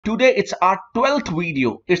Today it's our 12th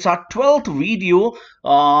video. It's our 12th video.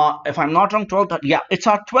 If I'm not wrong, 12th. Yeah, it's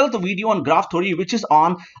our 12th video on graph theory, which is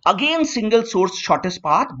on again single source shortest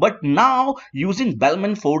path, but now using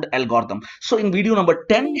Bellman-Ford algorithm. So in video number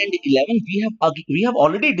 10 and 11, we have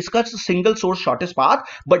already discussed the single source shortest path,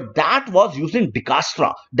 but that was using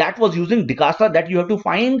Dijkstra. That you have to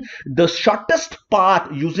find the shortest path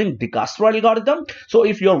using Dijkstra algorithm. So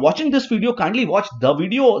if you're watching this video, kindly watch that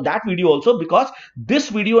video also, because this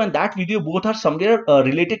video and that video both are somewhere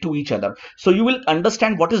related to each other, so you will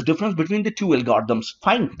understand what is difference between the two algorithms.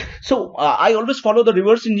 Fine. So I always follow the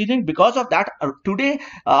reverse engineering. Because of that, today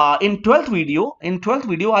in 12th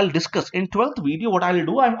video I'll discuss. In 12th video, what I'll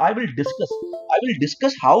do, I will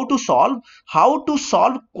discuss how to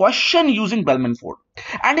solve question using Bellman-Ford.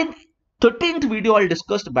 And in 13th video I'll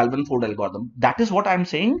discuss the Bellman-Ford algorithm. That is what I'm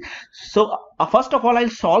saying. So first of all, I'll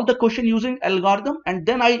solve the question using algorithm, and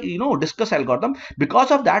then I discuss algorithm.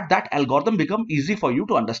 Because of that, that algorithm become easy for you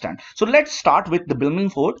to understand. So let's start with the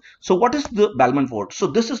Bellman-Ford. So what is the Bellman-Ford? So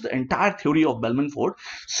this is the entire theory of Bellman-Ford.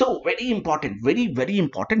 So very important, very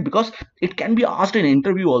important, because it can be asked in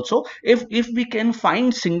interview also. If we can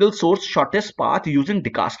find single source shortest path using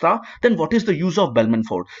Dijkstra, then what is the use of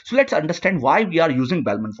Bellman-Ford? So let's understand why we are using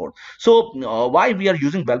Bellman-Ford. So why we are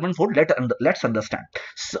using Bellman-Ford, let's understand.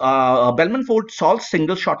 Bellman-Ford solves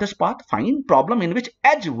single shortest path. Fine. Problem in which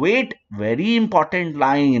edge weight, very important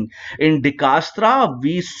line. In Dijkstra,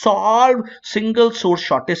 we solve single source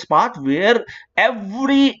shortest path where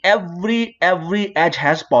every edge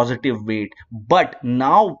has positive weight. But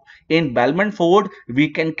now in Bellman-Ford, we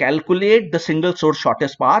can calculate the single source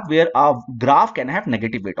shortest path where our graph can have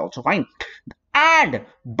negative weight also. Fine. And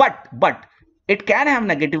but it can have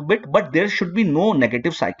negative weight, but there should be no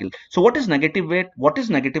negative cycle. So what is negative weight? What is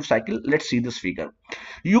negative cycle? Let's see this figure.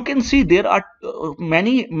 You can see there are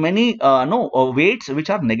many weights which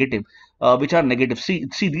are negative. See,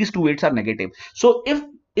 these two weights are negative. So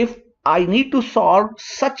if I need to solve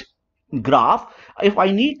such graph, if I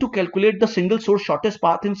need to calculate the single source shortest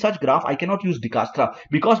path in such graph, I cannot use Dijkstra,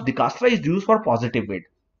 because Dijkstra is used for positive weight.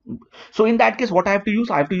 So in that case, what I have to use?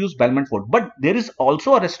 I have to use Bellman-Ford. But there is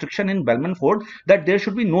also a restriction in Bellman-Ford that there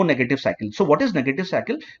should be no negative cycle. So what is negative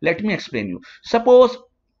cycle? Let me explain you. Suppose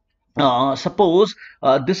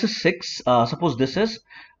this is 6. Suppose this is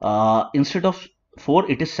instead of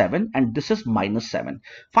 4, it is 7, and this is -7.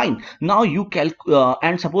 Fine. Now you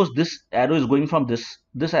and suppose this arrow is going from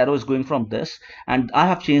this arrow is going from this, and I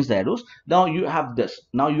have changed the arrows. Now you have this.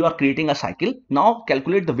 Now you are creating a cycle. Now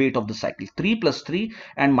calculate the weight of the cycle. 3 plus 3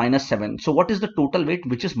 and -7. So what is the total weight?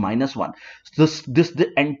 Which is -1.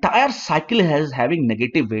 The entire cycle has having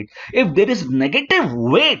negative weight. If there is negative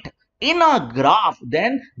weight in a graph,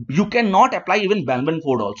 then you cannot apply even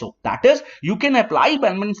Bellman-Ford also. That is, you can apply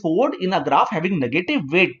Bellman-Ford in a graph having negative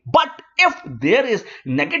weight, but if there is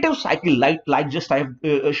negative cycle, like just I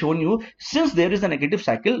have shown you, since there is a negative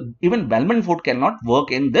cycle, even Bellman-Ford cannot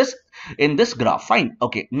work in this graph. Fine.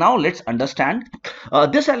 Okay, now let's understand.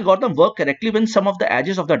 This algorithm work correctly when some of the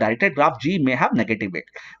edges of the directed graph G may have negative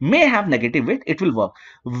weight. It will work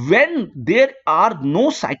when there are no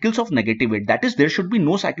cycles of negative weight. That is, there should be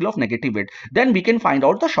no cycle of negative weight. Then we can find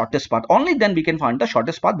out the shortest path. Only then we can find the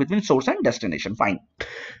shortest path between source and destination. Fine.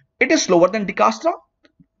 It is slower than Dijkstra.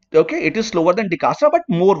 Okay, it is slower than Dijkstra, but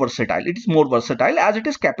more versatile. It is more versatile as it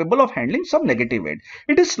is capable of handling some negative weight.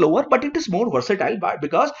 It is slower, but it is more versatile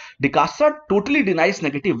because Dijkstra totally denies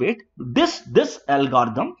negative weight. This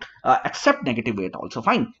algorithm accept negative weight also.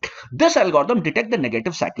 Fine. This algorithm detect the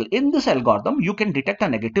negative cycle. In this algorithm, you can detect a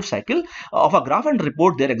negative cycle of a graph and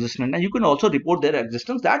report their existence. And you can also report their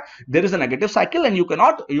existence that there is a negative cycle and you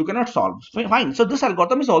cannot solve. Fine. So this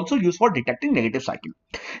algorithm is also used for detecting negative cycle.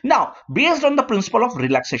 Now, based on the principle of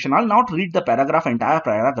relaxation, I'll not read the entire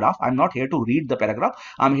paragraph. I'm not here to read the paragraph.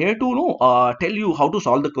 I'm here to tell you how to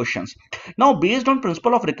solve the questions. Now, based on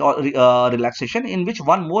principle of relaxation, in which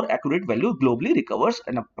one more accurate value globally recovers,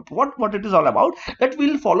 and what it is all about, that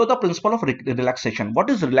we'll follow the principle of relaxation. What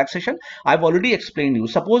is relaxation? I've already explained you.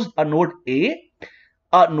 Suppose a node A,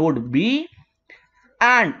 a node B,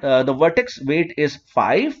 and the vertex weight is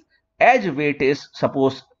 5, edge weight is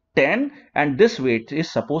suppose 10, and this weight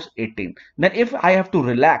is suppose 18. Then if I have to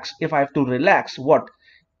relax, what?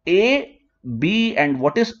 A, B, and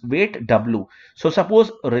what is weight? W. So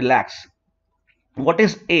suppose relax. What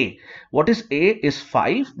is A? What is A is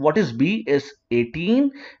 5, what is B is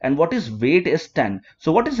 18, and what is weight is 10.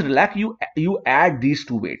 So what is relax? You add these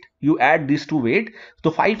two weight.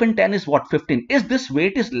 So 5 and 10 is what? 15. Is this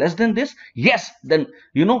weight is less than this? Yes. Then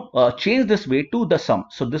change this weight to the sum.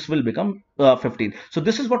 So this will become 15. So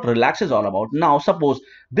this is what relax is all about. Now suppose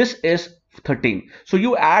this is 13. So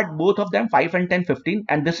you add both of them, 5 and 10, 15,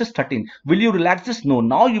 and this is 13. Will you relax this? No,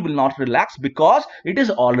 now you will not relax because it is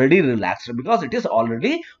already relaxed.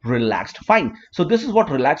 Fine. So this is what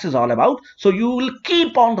relax is all about. So you will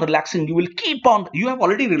keep on relaxing. You have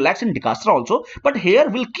already relaxed in Dicastra also, but here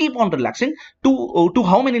we'll keep on relaxing to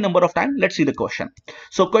how many number of time? Let's see the question.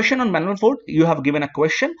 So question on Bellman Ford, you have given a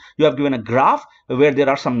question, you have given a graph where there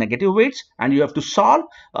are some negative weights, and you have to solve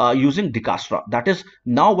using Dicastra. That is,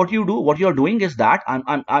 now what you do, what you are doing is that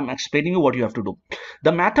I'm explaining you what you have to do.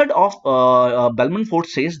 The method of Bellman Ford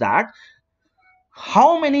says that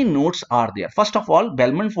how many nodes are there. First of all,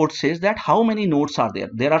 Bellman Ford says that how many nodes are there.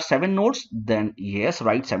 There are 7 nodes. Then yes,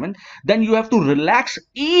 right, 7. Then you have to relax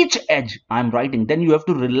each edge. I'm writing. Then you have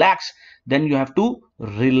to relax. Then you have to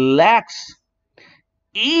relax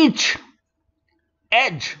each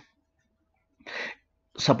edge.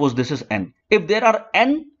 Suppose this is n. If there are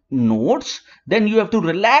n nodes, then you have to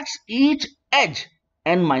relax each edge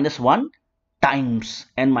n minus 1 times.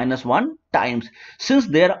 Since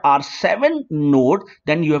there are 7 nodes,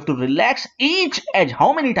 then you have to relax each edge.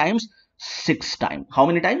 How many times? 6 times. How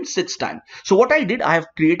many times? 6 times. So what I did, I have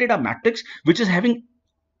created a matrix which is having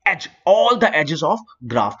edge, all the edges of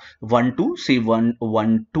graph. 1 2, say 1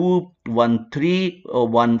 1 2 1 3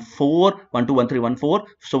 1 4 1 2 1 3 1 4.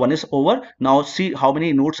 So 1 is over. Now see how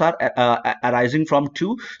many nodes are arising from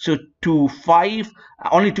 2. So 2 5,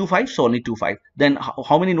 only 2 5, so only 2 5. Then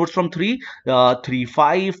how many nodes from 3? 3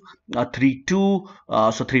 5, 3 2,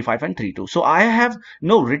 so 3 5 and 3 2. So I have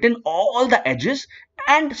now written all the edges,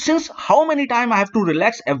 and since how many time I have to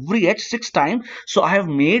relax every edge? 6 times. So I have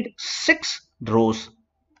made 6 rows.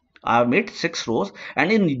 I have made 6 rows,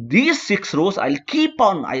 and in these 6 rows I'll keep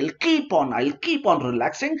on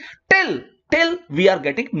relaxing till we are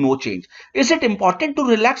getting no change. Is it important to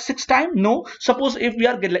relax 6 times? No. Suppose if we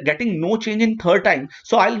are getting no change in third time,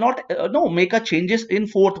 so I'll not no make a changes in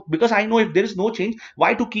fourth, because I know if there is no change,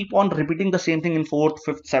 why to keep on repeating the same thing in fourth,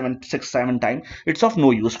 fifth, seventh, sixth, seventh time? It's of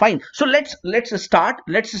no use. Fine. So let's start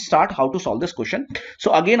how to solve this question.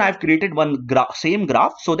 So again, I've created one same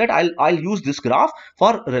graph, so that I'll use this graph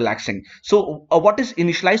for relaxing. So what is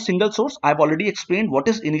initialized single source? I've already explained what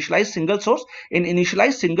is initialized single source. In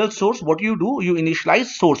initialized single source, what you do, you initialize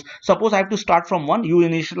source. Suppose I have to start from 1, you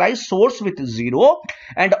initialize source with 0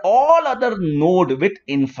 and all other node with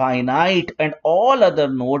infinite,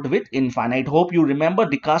 Hope you remember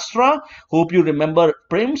Dicastra, hope you remember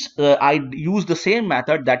Prims. I use the same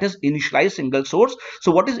method, that is initialize single source.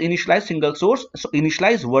 So what is initialize single source? So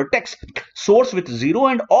initialize vertex source with 0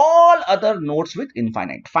 and all other nodes with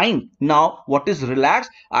infinite. Fine. Now what is relax?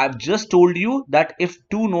 I've just told you that if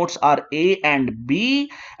two nodes are A and B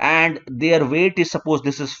and their weight is, suppose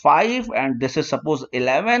this is 5 and this is suppose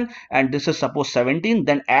 11 and this is suppose 17,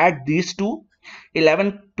 then add these two.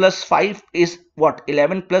 11 plus 5 is what?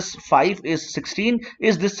 11 plus 5 is 16.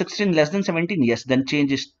 Is this 16 less than 17? Yes. Then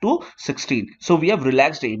change it to 16. So we have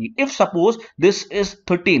relaxed AB. If suppose this is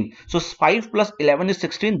 13, so 5 plus 11 is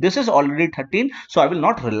 16. This is already 13, so I will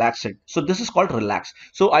not relax it. So this is called relax.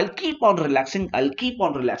 So I'll keep on relaxing.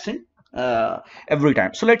 Every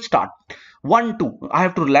time. So let's start. 1 2, I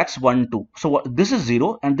have to relax 1 2. So this is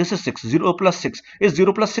 0 and this is 6. 0 plus 6, is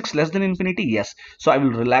 0 plus 6 less than infinity? Yes. So I will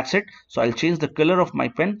relax it. So I'll change the color of my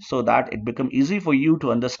pen so that it become easy for you to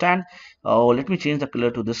understand. Oh, let me change the color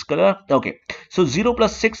to this color. Okay, so 0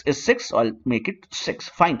 plus 6 is 6, so I'll make it 6.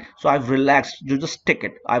 Fine. So I've relaxed. You just tick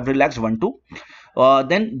it. I've relaxed 1 2.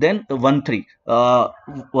 Then 1 3.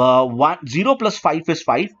 0 plus 5 is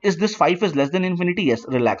 5. Is this 5 is less than infinity? Yes.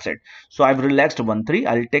 Relax it. So I've relaxed 1 3.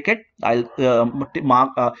 I'll take it. I'll tick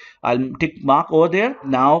mark over there.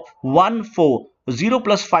 Now 1 4. 0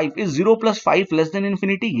 plus 5, is 0 plus 5 less than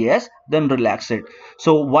infinity? Yes. Then relax it.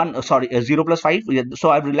 So 0 plus 5. So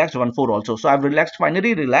I've relaxed 1 4 also. So I've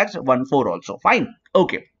finally relaxed 1 4 also. Fine.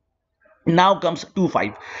 Okay. Now comes 2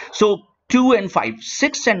 5. So 2 and 5,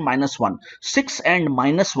 6 and minus 1. 6 and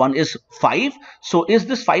minus 1 is 5. So is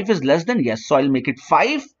this 5 is less than? Yes. So I'll make it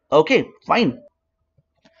 5. Okay, fine.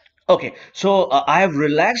 Okay, so I have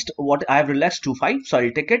relaxed 2 5. So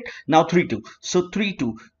I'll take it. Now 3 2. So 3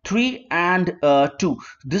 2. 3 and 2.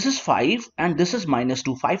 This is 5 and this is minus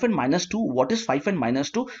 2. 5 and minus 2. What is 5 and minus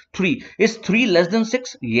 2? 3. Is 3 less than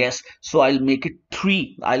 6? Yes. So I'll make it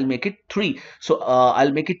 3. So I'll make it 3.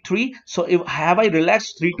 So if have I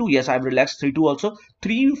relaxed 3 2? Yes, I've relaxed 3 2 also.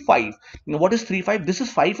 3 5. Now what is 3 5? This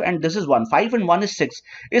is 5 and this is 1. 5 and 1 is 6.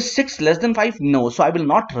 Is 6 less than 5? No. So I will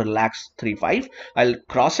not relax 3 5. I'll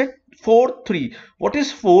cross it. 4 3. What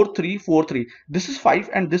is 4 3 4 3? This is 5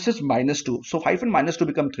 and this is minus 2, so 5 and minus 2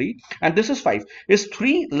 become 3, and this is 5. Is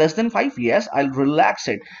 3 less than 5? Yes, I'll relax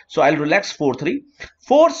it, so I'll relax 4 3.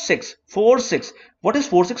 4 6 4 6. What is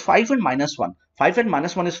 4 6? 5 and minus 1. 5 and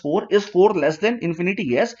minus 1 is 4. Is 4 less than infinity?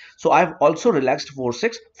 Yes, so I've also relaxed 4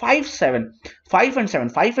 6. 5 7. 5 and 7.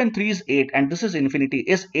 5 and 3 is 8, and this is infinity.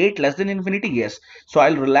 Is 8 less than infinity? Yes, so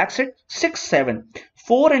I'll relax it. 6 7.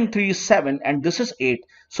 4 and 3 is 7, and this is 8.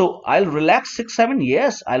 So I'll relax 6 7.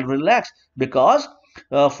 Yes, I'll relax because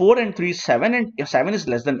 4 and 3 is 7, and if 7 is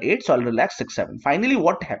less than 8, so I'll relax 6 7. Finally,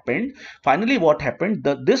 what happened?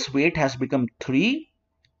 This weight has become 3.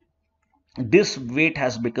 This weight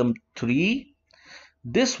has become 3.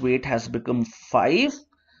 This weight has become 5.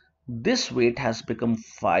 This weight has become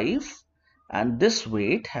 5, and this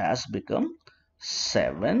weight has become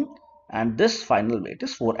 7, and this final weight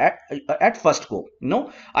is 4 at first go.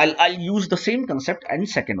 No, I'll use the same concept and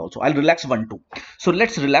second also. I'll relax 1 2. So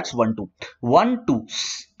let's relax 1 2. 1 2.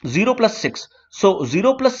 0 plus 6. So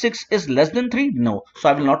 0 plus 6 is less than 3? No, so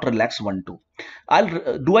I will not relax 1 2.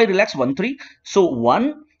 Do I relax 1 3? So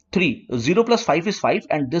 1 3. 0 plus 5 is 5,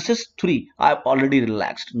 and this is 3. I've already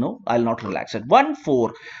relaxed. No, I'll not relax it. 1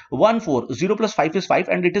 4. 1 4. 0 plus 5 is 5,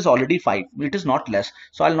 and it is already 5. It is not less,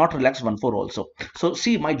 so I'll not relax 1 4 also. So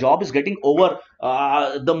see, my job is getting over.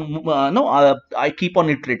 I keep on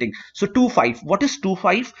iterating. So 2 5. What is 2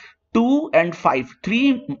 5? 2 and 5.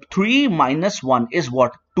 3 minus 1 is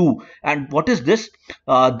what? 2. And what is this?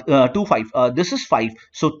 2 5. This is 5.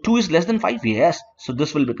 So 2 is less than 5? Yes. So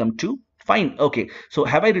this will become 2. Fine. Okay. So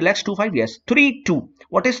have I relaxed 2 5? Yes. 3 2.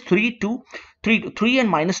 What is 3 2? 3 and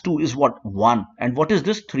minus 2 is what? 1. And what is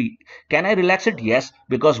this? 3. Can I relax it? Yes,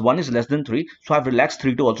 because 1 is less than 3. So I've relaxed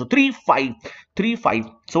 3 2 also. 3 5. 3 5.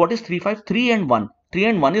 So what is 3 5? 3 and 1. 3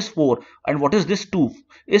 and 1 is 4. And what is this? 2.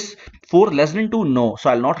 Is 4 less than 2? No. So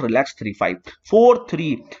I'll not relax 3 5. 4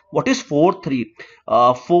 3. What is 4 3?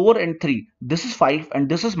 4 and 3. This is 5 and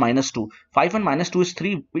this is minus 2. 5 and minus 2 is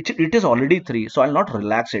 3, which it is already 3. So I'll not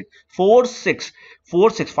relax it. 4 6. 4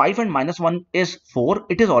 6. 5 and minus 1 is 4.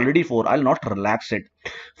 It is already 4. I'll not relax it.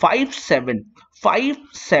 5 7. 5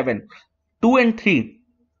 7. 2 and 3.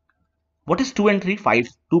 What is 2 and 3? 5.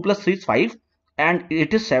 2 plus 3 is 5, and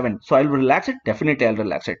it is 7. So I'll relax it. Definitely I'll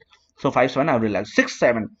relax it. So 5 7 I'll relax. 6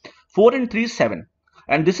 7. 4 and 3 is 7.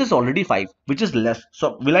 And this is already 5, which is less.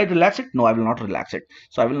 So will I relax it? No, I will not relax it.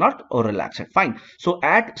 So I will not relax it. Fine. So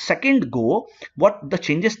at second go, what the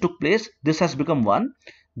changes took place? This has become 1.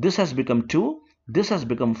 This has become 2. This has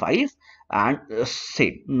become 5, and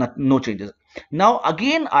same, no changes. Now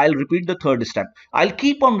again I'll repeat the third step. I'll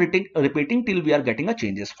keep on repeating till we are getting a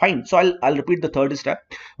changes. Fine. So I'll repeat the third step.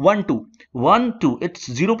 1 2. 1 2.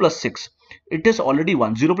 It's 0 plus 6. It is already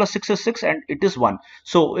 1. 0 plus 6 is 6, and it is 1.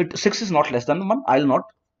 So 6 is not less than 1. I'll not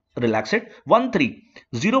relax it. 1 3.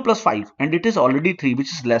 0 plus 5, and it is already 3,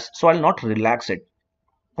 which is less. So I'll not relax it.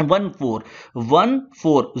 1 4. 1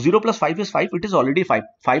 4. 0 plus 5 is 5. It is already 5.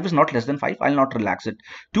 5 is not less than 5. I'll not relax it.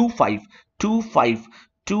 2 5. 2 5.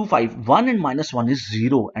 2 5. 1 and minus 1 is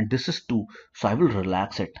 0, and this is 2. So I will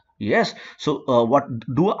relax it. Yes. So what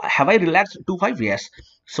do have I relaxed 2 5? Yes.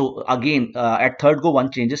 So again at third go,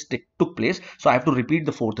 one changes took place. So I have to repeat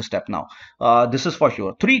the fourth step now. This is for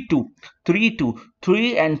sure. 3 2. 3 2.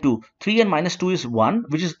 3 and 2. 3 and minus 2 is 1,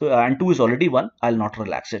 which is and 2 is already 1. I'll not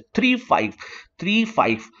relax it. 3 5. 3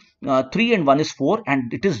 5. 3 and 1 is 4,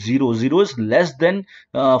 and it is 0. 0 is less than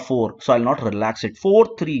 4, so I'll not relax it.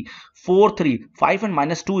 4 3. 4 3. 5 and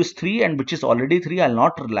minus 2 is 3, and which is already 3. I'll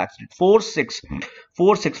not relax it. 4 6.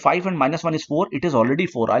 4 6. 5 and minus 1 is 4. It is already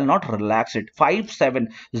 4. I'll not relax it. 5 7.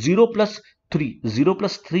 0 plus 3. 0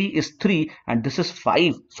 plus 3 is 3, and this is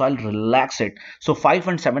 5. So I'll relax it. So 5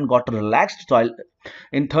 and 7 got relaxed. So I'll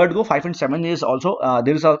in third go 5 and 7 is also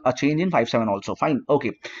there is a change in 5 7 also. Fine.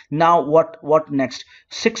 Okay. Now what next?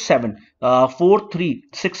 6 7. 4 3.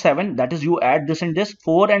 6 7. That is, you add this and this.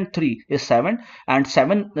 4 and 3 is 7, and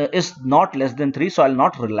 7 is not less than 3. So I'll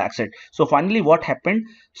not relax it. So finally what happened?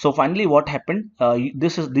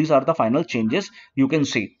 These are the final changes you can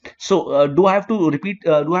see. So do I have to repeat?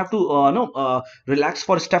 Do I have to relax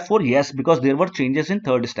for step 4? Yes, because there were changes in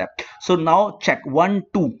third step. So now check 1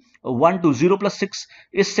 2. 1 2. 0 plus 6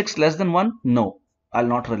 is 6 less than 1? No, I'll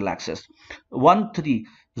not relax it. 1 3.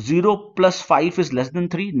 0 plus 5 is less than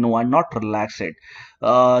 3? No, I'll not relax it.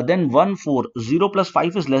 Then 1 4. 0 plus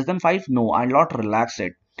 5 is less than 5? No, I'll not relax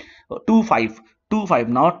it. 2 5. 2 5.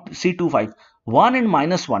 Now see 2 5. 1 and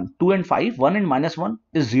minus 1, 2 and 5, 1 and minus 1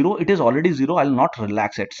 is 0. It is already 0. I'll not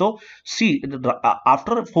relax it. So see,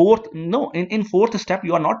 after fourth, no, in fourth step,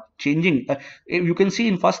 you are not changing. You can see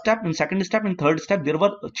in first step, in second step, in third step, there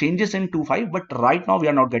were changes in 2, 5, but right now we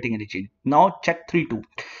are not getting any change. Now check 3, 2.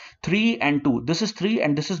 3 and 2. This is 3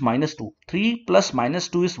 and this is minus 2. 3 plus minus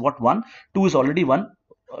 2 is what? 1. 2 is already 1.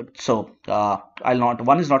 So I'll not,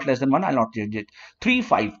 1 is not less than 1. I'll not change it. 3,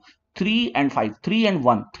 5. 3 and 5. 3 and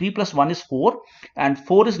 1. 3 plus 1 is 4. And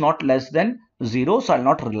 4 is not less than 0. So I'll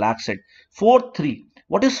not relax it. 4, 3.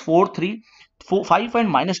 What is 4, 3? 4, 5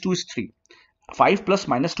 and minus 2 is 3. 5 plus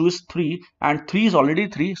minus 2 is 3 and 3 is already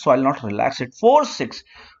 3, so I'll not relax it. 4, 6.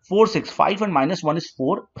 4, 6. 5 and minus 1 is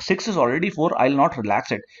 4. 6 is already 4. I'll not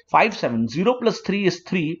relax it. 5, 7. 0 plus 3 is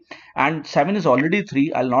 3 and 7 is already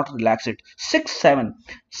 3. I'll not relax it. 6, 7.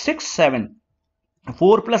 6, 7.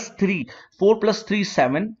 4 plus 3. 4 plus 3 is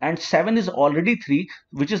 7 and 7 is already 3,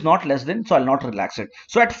 which is not less than, so I'll not relax it.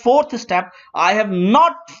 So at fourth step, I have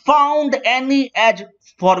not found any edge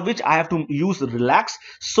for which I have to use relax.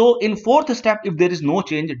 So in fourth step, if there is no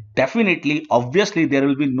change, definitely, obviously there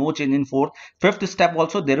will be no change in fourth. Fifth step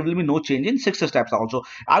also, there will be no change in sixth steps also.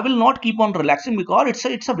 I will not keep on relaxing because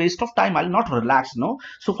it's a waste of time. I'll not relax, no.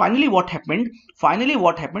 So finally what happened?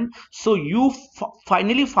 So you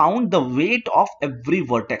finally found the weight of every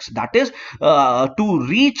vertex. That is, to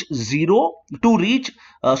reach 0, to reach,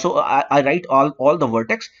 so I write all the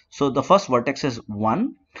vertex. So the first vertex is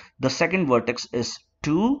 1, the second vertex is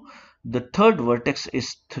 2, the third vertex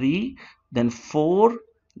is 3, then 4,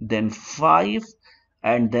 then 5,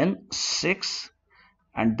 and then 6,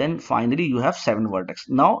 and then finally you have 7 vertex.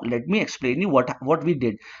 Now let me explain you what we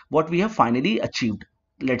did, what we have finally achieved.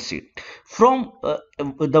 Let's see. From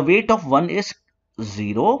the weight of 1 is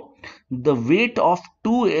 0, the weight of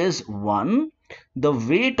 2 is 1, the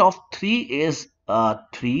weight of 3 is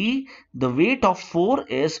 3, the weight of 4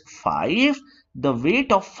 is 5, the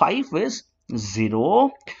weight of 5 is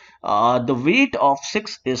 0, the weight of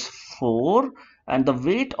 6 is 4, and the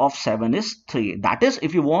weight of 7 is 3. That is,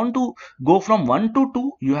 if you want to go from 1 to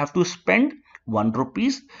 2, you have to spend 1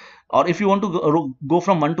 rupees. Or if you want to go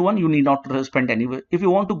from 1 to 1, you need not spend anywhere. If you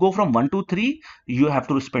want to go from 1 to 3, you have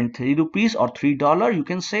to spend 3 rupees or $3, you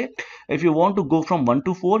can say. If you want to go from 1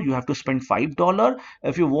 to 4, you have to spend $5.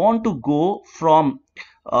 If you want to go from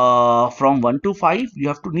 1 to 5, you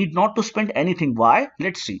have to need not to spend anything. Why?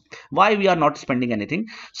 Let's see why we are not spending anything.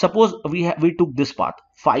 Suppose we took this part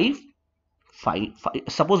 5.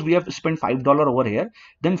 Suppose we have spent $5 over here,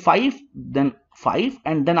 then 5, then 5,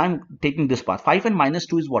 and then I'm taking this part. 5 and minus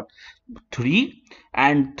 2 is what? 3,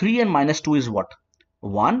 and 3 and minus 2 is what?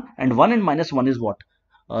 1, and 1 and minus 1 is what?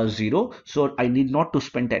 0. So I need not to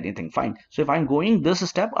spend anything. Fine. So if I'm going this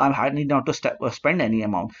step, I need not to spend any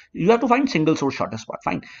amount. You have to find single source shortest path.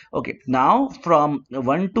 Fine. Okay. Now from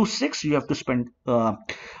 1 to 6, you have to spend $4,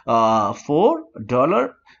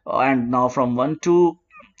 and now from 1 to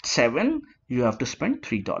 7, you have to spend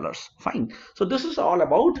 $3. Fine. So this is all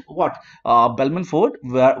about what? Bellman Ford.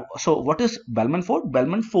 So what is Bellman Ford?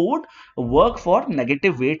 Bellman Ford work for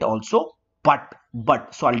negative weight also, but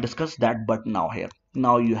so I'll discuss that but now here.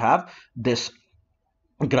 Now you have this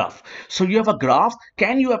graph. So you have a graph.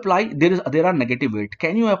 Can you apply? There are negative weight.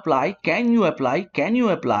 Can you apply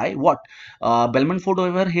what? Bellman Ford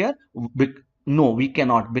over here? No, we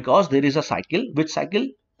cannot, because there is a cycle. Which cycle?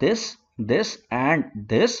 This, and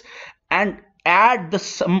this, and add the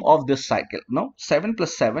sum of this cycle. No, 7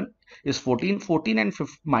 plus 7 is 14. 14 and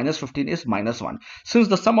minus 15 is minus 1. Since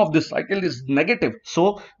the sum of this cycle is negative,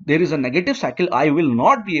 so there is a negative cycle, I will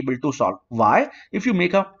not be able to solve. Why? If you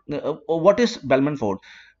make a what is Bellman Ford?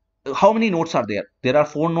 How many nodes are there? There are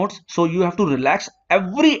 4 nodes. So you have to relax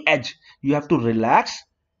every edge. You have to relax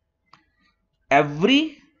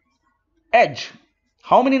every edge.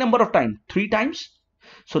 How many number of times? 3 times.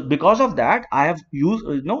 So because of that, I have used,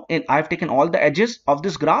 I have taken all the edges of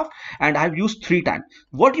this graph and I have used 3 times.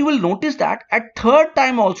 What you will notice that at third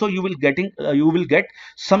time also you will get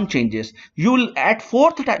some changes. You will at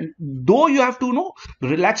fourth time, though you have to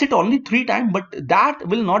relax it only 3 times, but that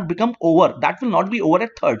will not become over. That will not be over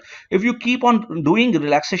at third. If you keep on doing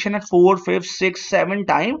relaxation at 4, 5, 6, 7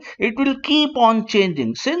 times, it will keep on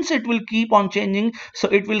changing. Since it will keep on changing, so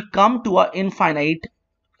it will come to a infinite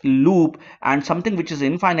loop, and something which is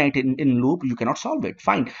infinite in loop, you cannot solve it.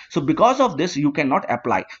 Fine. So because of this, you cannot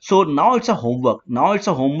apply. So now it's a homework. Now it's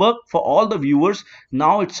a homework for all the viewers.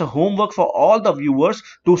 Now it's a homework for all the viewers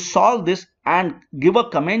to solve this and give a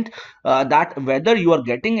comment that whether you are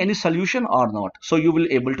getting any solution or not. So you will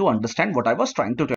able to understand what I was trying to tell.